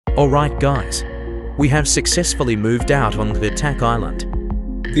Alright guys, we have successfully moved out on the attack island.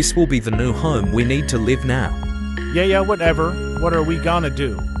 This will be the new home we need to live now. Yeah, whatever. What are we gonna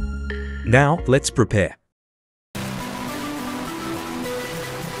do? Now, let's prepare.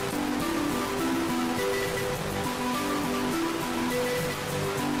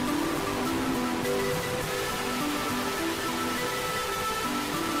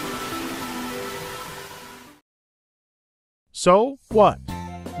 So, what?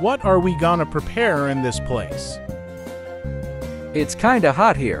 What are we gonna prepare in this place? It's kinda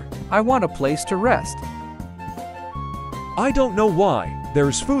hot here. I want a place to rest. I don't know why.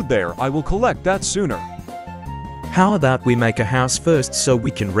 There's food there. I will collect that sooner. How about we make a house first so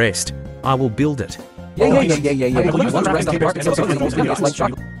we can rest? I will build it. Yeah.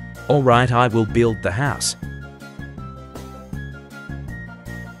 Alright, I will build the house.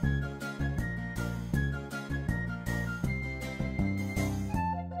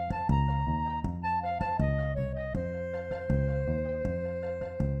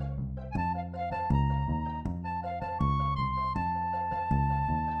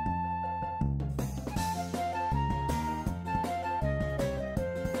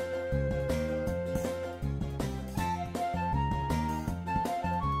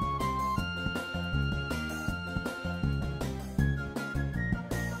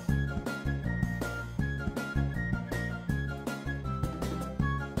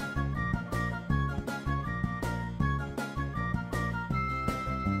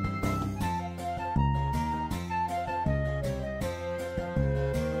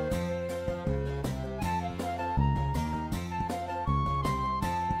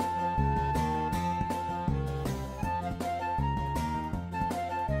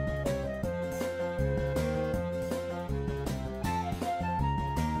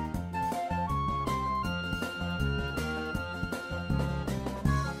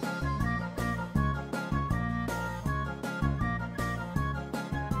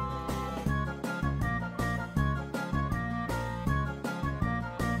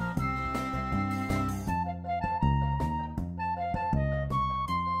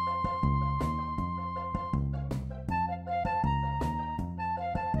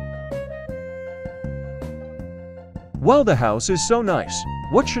 Well, the house is so nice.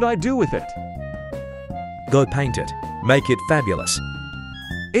 What should I do with it? Go paint it. Make it fabulous.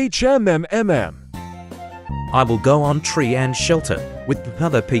 HMMMM. I will go on tree and shelter with the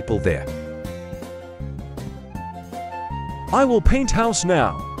other people there. I will paint house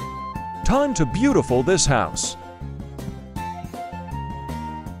now. Time to beautiful this house.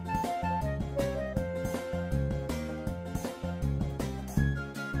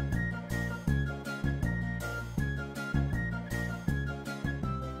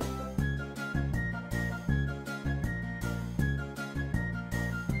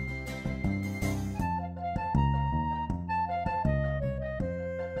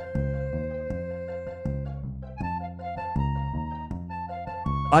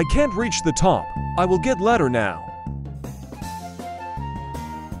 I can't reach the top. I will get ladder now.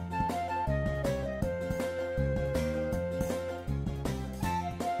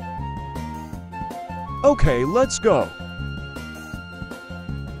 Okay, let's go.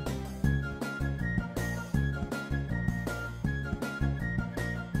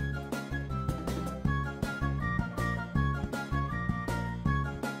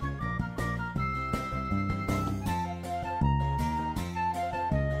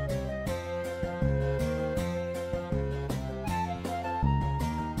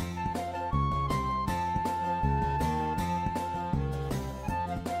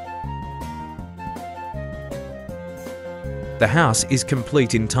 The house is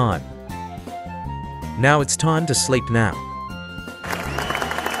complete in time. Now it's time to sleep now.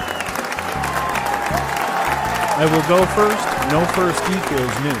 I will go first. No first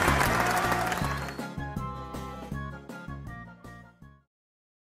equals new.